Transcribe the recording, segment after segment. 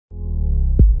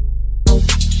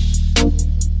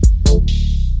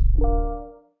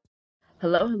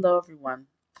Hello, everyone.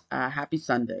 Happy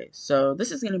Sunday. So,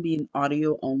 this is going to be an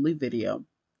audio only video.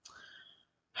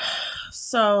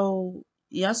 So,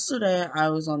 yesterday I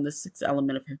was on the Sixth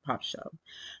Element of Hip Hop show,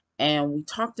 and we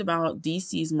talked about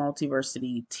DC's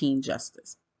Multiversity Teen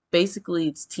Justice. Basically,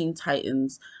 it's Teen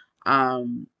Titans,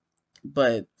 um,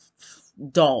 but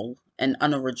dull and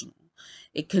unoriginal.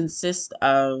 It consists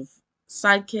of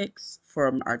sidekicks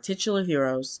from our titular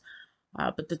heroes,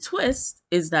 but the twist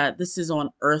is that this is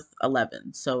on Earth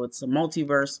 11, so it's a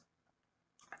multiverse.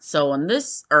 So on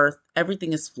this Earth,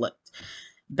 everything is flipped.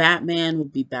 Batman will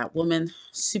be Batwoman,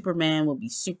 Superman will be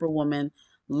Superwoman,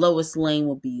 Lois Lane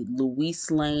will be Louise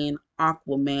Lane,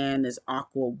 Aquaman is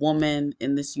Aquawoman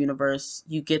in this universe.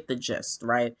 You get the gist,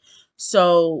 right?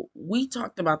 So we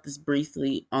talked about this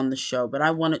briefly on the show, but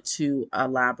I wanted to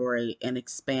elaborate and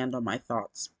expand on my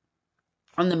thoughts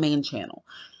on the main channel.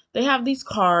 They have these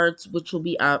cards, which will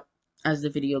be up as the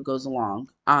video goes along.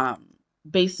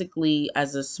 Basically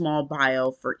as a small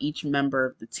bio for each member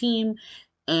of the team,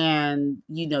 and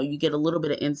you get a little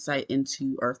bit of insight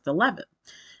into Earth 11.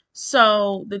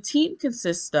 So the team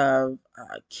consists of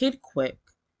Kid Quick,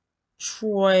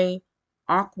 Troy,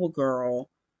 Aqua Girl,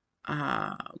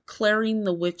 Clarine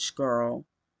the Witch Girl.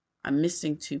 I'm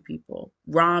missing two people,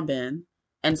 Robin,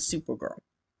 and Supergirl.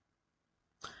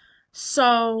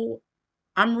 So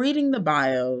I'm reading the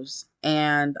bios,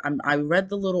 and I read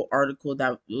the little article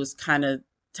that was kind of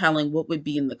telling what would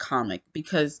be in the comic,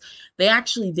 because they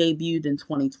actually debuted in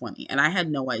 2020 and I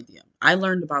had no idea. I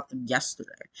learned about them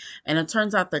yesterday, and it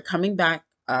turns out they're coming back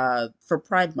for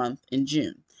Pride Month in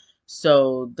June.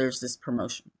 So there's this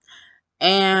promotion.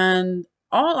 And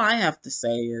all I have to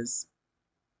say is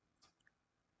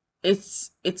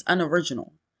it's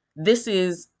unoriginal. This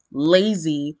is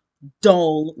lazy,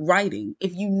 dull writing.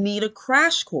 If you need a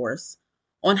crash course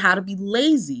on how to be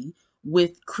lazy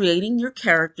with creating your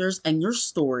characters and your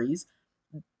stories,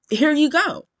 here you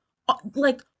go.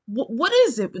 Like, what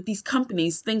is it with these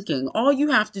companies thinking all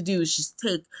you have to do is just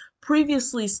take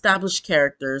previously established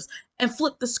characters and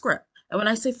flip the script? And when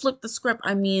I say flip the script,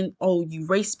 I mean, oh, you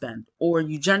race bend, or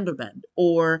you gender bend,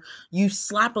 or you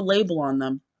slap a label on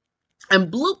them,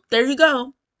 and bloop, there you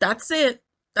go. That's it.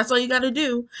 That's all you got to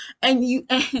do. And you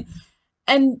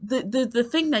and the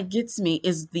thing that gets me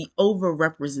is the over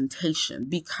representation,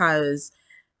 because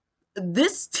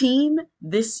this team,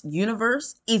 this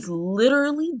universe is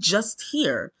literally just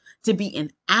here to be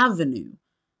an avenue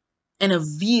and a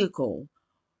vehicle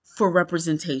for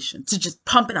representation, to just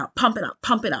pump it out, pump it out,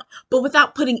 pump it out, but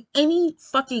without putting any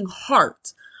fucking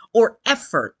heart or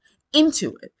effort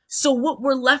into it. So what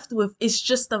we're left with is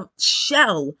just a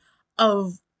shell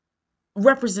of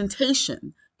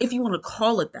representation, if you want to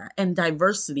call it that, and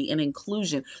diversity and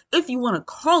inclusion, if you want to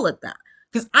call it that,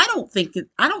 because I don't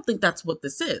think that's what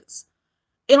this is.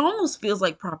 It almost feels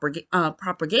like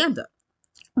propaganda,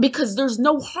 because there's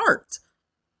no heart.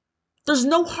 There's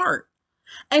no heart.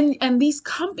 And these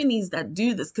companies that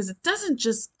do this, because it doesn't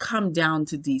just come down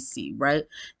to DC, right?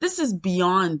 This is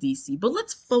beyond DC, but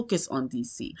let's focus on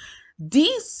DC.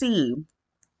 DC,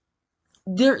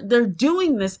 they're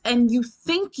doing this, and you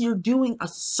think you're doing a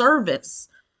service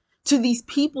to these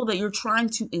people that you're trying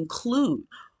to include.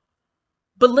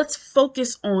 But let's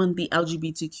focus on the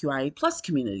LGBTQIA plus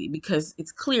community, because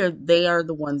it's clear they are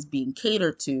the ones being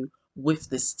catered to with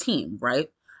this team, right?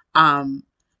 Um,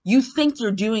 you think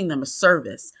you're doing them a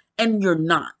service, and you're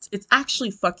not. It's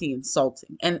actually fucking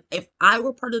insulting. And if I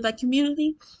were part of that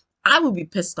community, I would be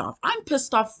pissed off. I'm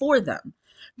pissed off for them,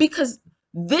 because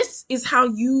this is how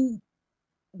you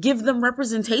give them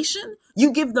representation.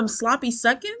 You give them sloppy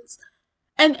seconds.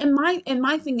 And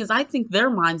my thing is, I think their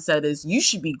mindset is, you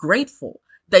should be grateful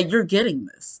that you're getting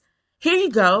this. Here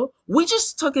you go. We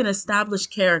just took an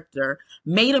established character,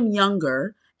 made him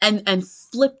younger, and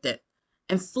flipped it,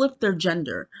 and flipped their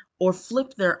gender, or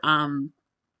flipped their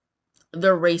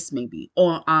race, maybe,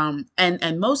 or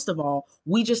and most of all,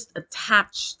 we just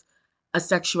attached a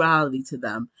sexuality to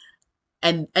them,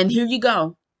 and here you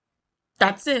go.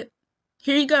 That's it.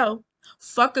 Here you go.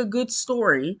 Fuck a good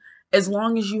story. As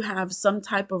long as you have some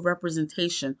type of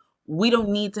representation, we don't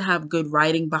need to have good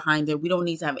writing behind it. We don't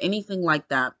need to have anything like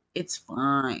that. It's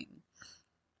fine.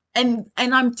 And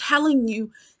I'm telling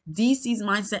you, DC's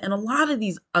mindset and a lot of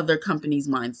these other companies'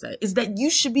 mindset is that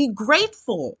you should be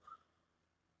grateful,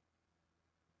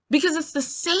 because it's the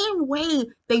same way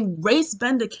they race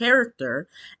bend a character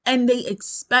and they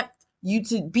expect you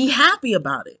to be happy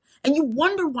about it. And you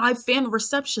wonder why fan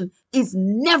reception is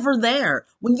never there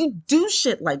when you do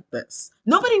shit like this.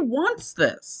 Nobody wants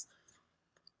this.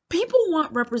 People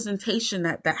want representation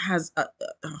that has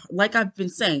like I've been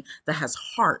saying, that has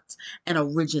heart and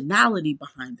originality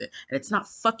behind it, and it's not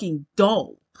fucking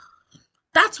dull.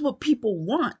 That's what people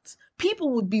want.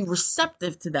 People would be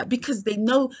receptive to that because they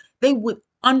know, they would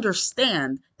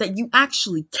understand that you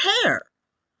actually care.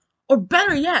 Or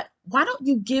better yet, why don't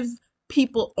you give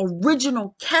people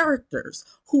original characters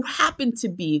who happen to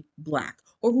be black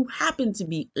or who happen to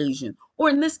be Asian, or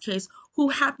in this case, who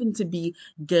happen to be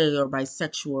gay or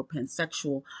bisexual or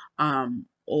pansexual,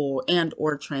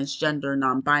 or transgender,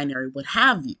 non-binary, what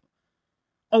have you.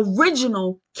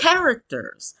 Original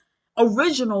characters,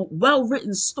 original,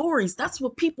 well-written stories. That's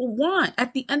what people want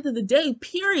at the end of the day,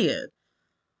 period.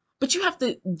 But you have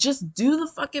to just do the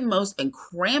fucking most and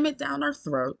cram it down our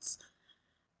throats.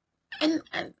 And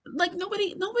like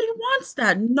nobody wants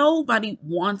that. Nobody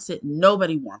wants it.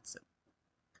 Nobody wants it.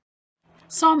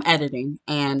 So I'm editing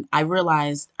and I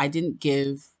realized I didn't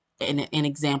give an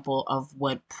example of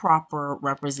what proper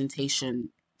representation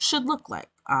should look like,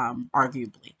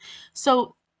 arguably.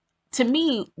 So to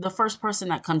me, the first person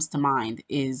that comes to mind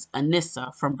is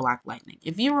Anissa from Black Lightning.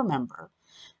 If you remember,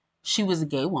 she was a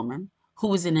gay woman who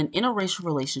was in an interracial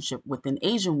relationship with an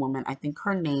Asian woman. I think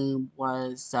her name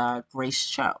was Grace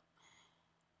Cho.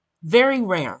 Very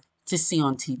rare to see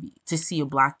on TV, to see a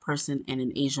black person and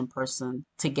an Asian person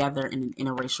together in an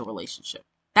interracial relationship.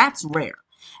 That's rare,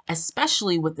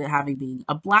 especially with it having been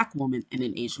a black woman and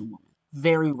an Asian woman.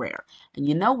 Very rare. And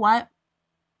you know what?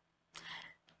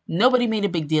 Nobody made a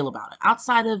big deal about it.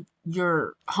 Outside of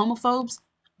your homophobes,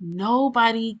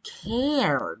 nobody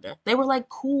cared. They were like,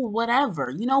 cool,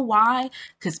 whatever. You know why?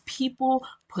 Because people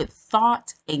put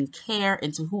thought and care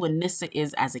into who Anissa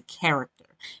is as a character.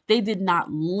 They did not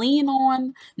lean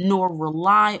on nor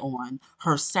rely on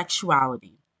her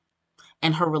sexuality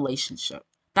and her relationship.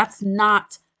 That's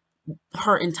not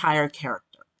her entire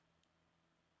character.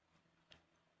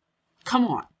 Come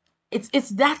on. It's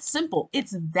that simple.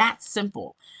 It's that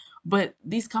simple. But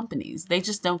these companies, they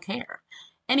just don't care.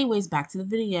 Anyways, back to the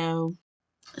video.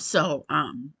 So,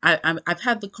 I've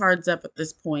had the cards up at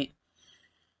this point,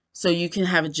 so you can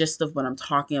have a gist of what I'm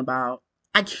talking about.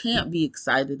 I can't be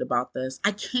excited about this.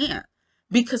 I can't,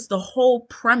 because the whole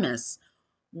premise,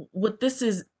 what this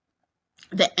is,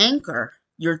 the anchor,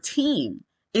 your team,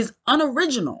 is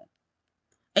unoriginal.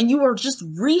 And you are just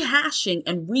rehashing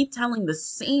and retelling the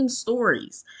same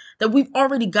stories that we've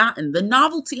already gotten. The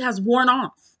novelty has worn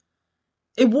off.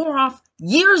 It wore off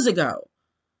years ago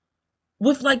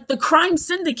with like the Crime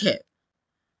Syndicate.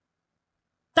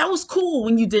 That was cool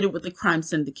when you did it with the Crime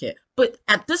Syndicate. But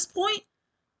at this point,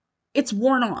 it's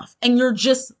worn off and you're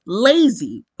just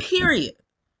lazy, period.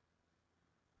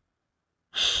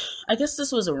 I guess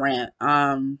this was a rant,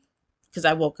 because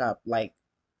I woke up like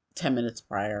 10 minutes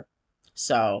prior.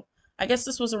 So I guess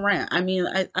this was a rant. I mean,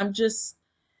 I'm just,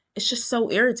 it's just so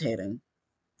irritating.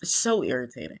 It's so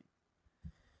irritating.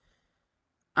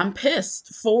 I'm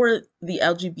pissed for the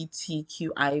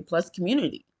LGBTQIA plus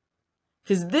community,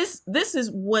 because this is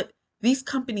what these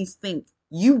companies think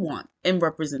you want in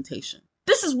representation.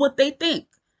 This is what they think.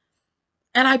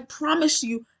 And I promise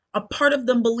you, a part of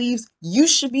them believes you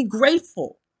should be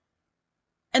grateful.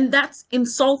 And that's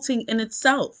insulting in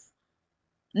itself.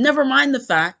 Never mind the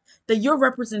fact that your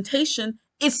representation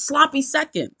is sloppy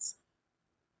seconds.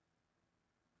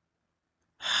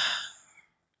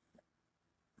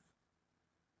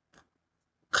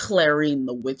 Clarine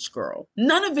the Witch Girl.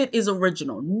 None of it is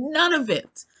original. None of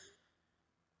it.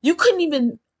 You couldn't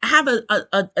even have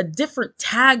a different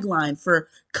tagline for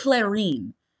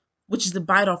Clarine, which is the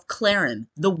bite off Clarin,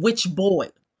 the witch boy.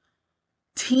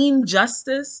 Teen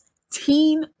Justice?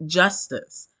 Teen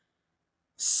Justice.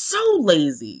 So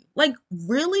lazy. Like,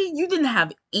 really? You didn't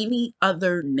have any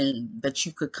other name that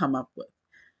you could come up with.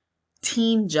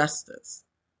 Teen Justice.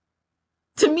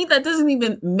 To me, that doesn't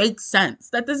even make sense.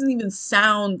 That doesn't even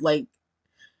sound like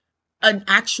an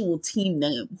actual team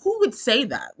name. Who would say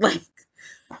that? Like,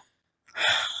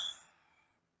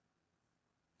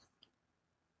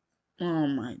 oh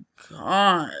my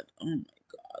God. Oh my God.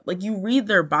 Like, you read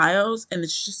their bios and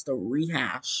it's just a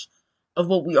rehash of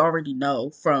what we already know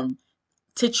from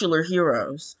titular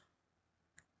heroes.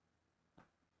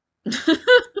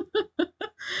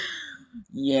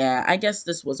 Yeah, I guess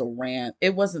this was a rant.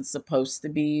 It wasn't supposed to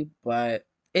be, but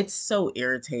it's so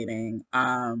irritating.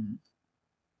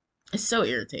 It's so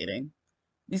irritating.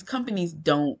 These companies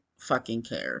don't fucking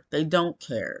care. They don't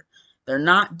care. They're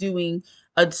not doing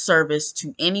a service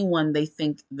to anyone they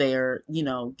think they're,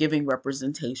 giving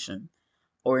representation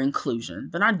or inclusion.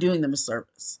 They're not doing them a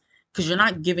service because you're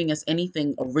not giving us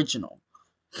anything original.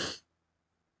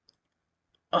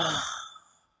 Ugh.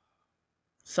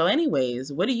 So,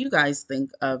 anyways, what do you guys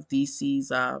think of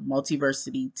DC's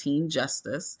Multiversity Teen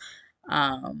Justice?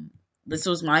 Um, this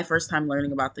was my first time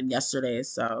learning about them yesterday,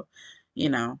 so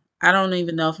I don't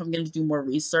even know if I'm going to do more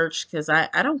research because I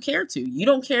don't care to. You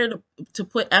don't care to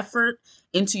put effort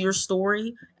into your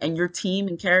story and your team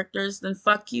and characters, then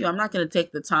fuck you. I'm not going to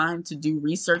take the time to do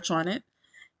research on it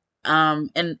and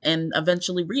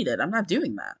eventually read it. I'm not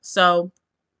doing that. So,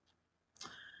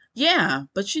 yeah,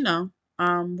 but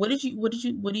what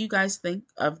do you guys think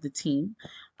of the team?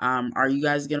 Are you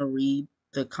guys gonna read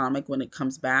the comic when it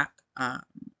comes back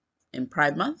in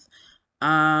Pride Month?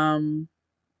 Um,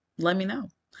 Let me know.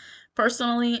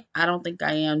 Personally, I don't think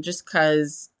I am just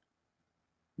because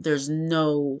there's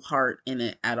no heart in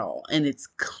it at all. And it's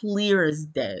clear as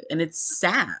day. And it's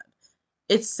sad.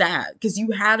 It's sad because you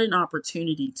had an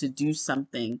opportunity to do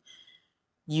something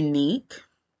unique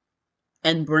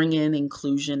and bring in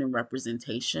inclusion and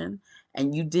representation,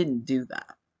 and you didn't do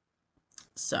that.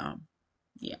 So,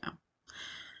 yeah.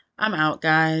 I'm out,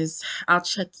 guys. I'll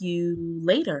check you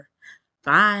later.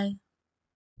 Bye.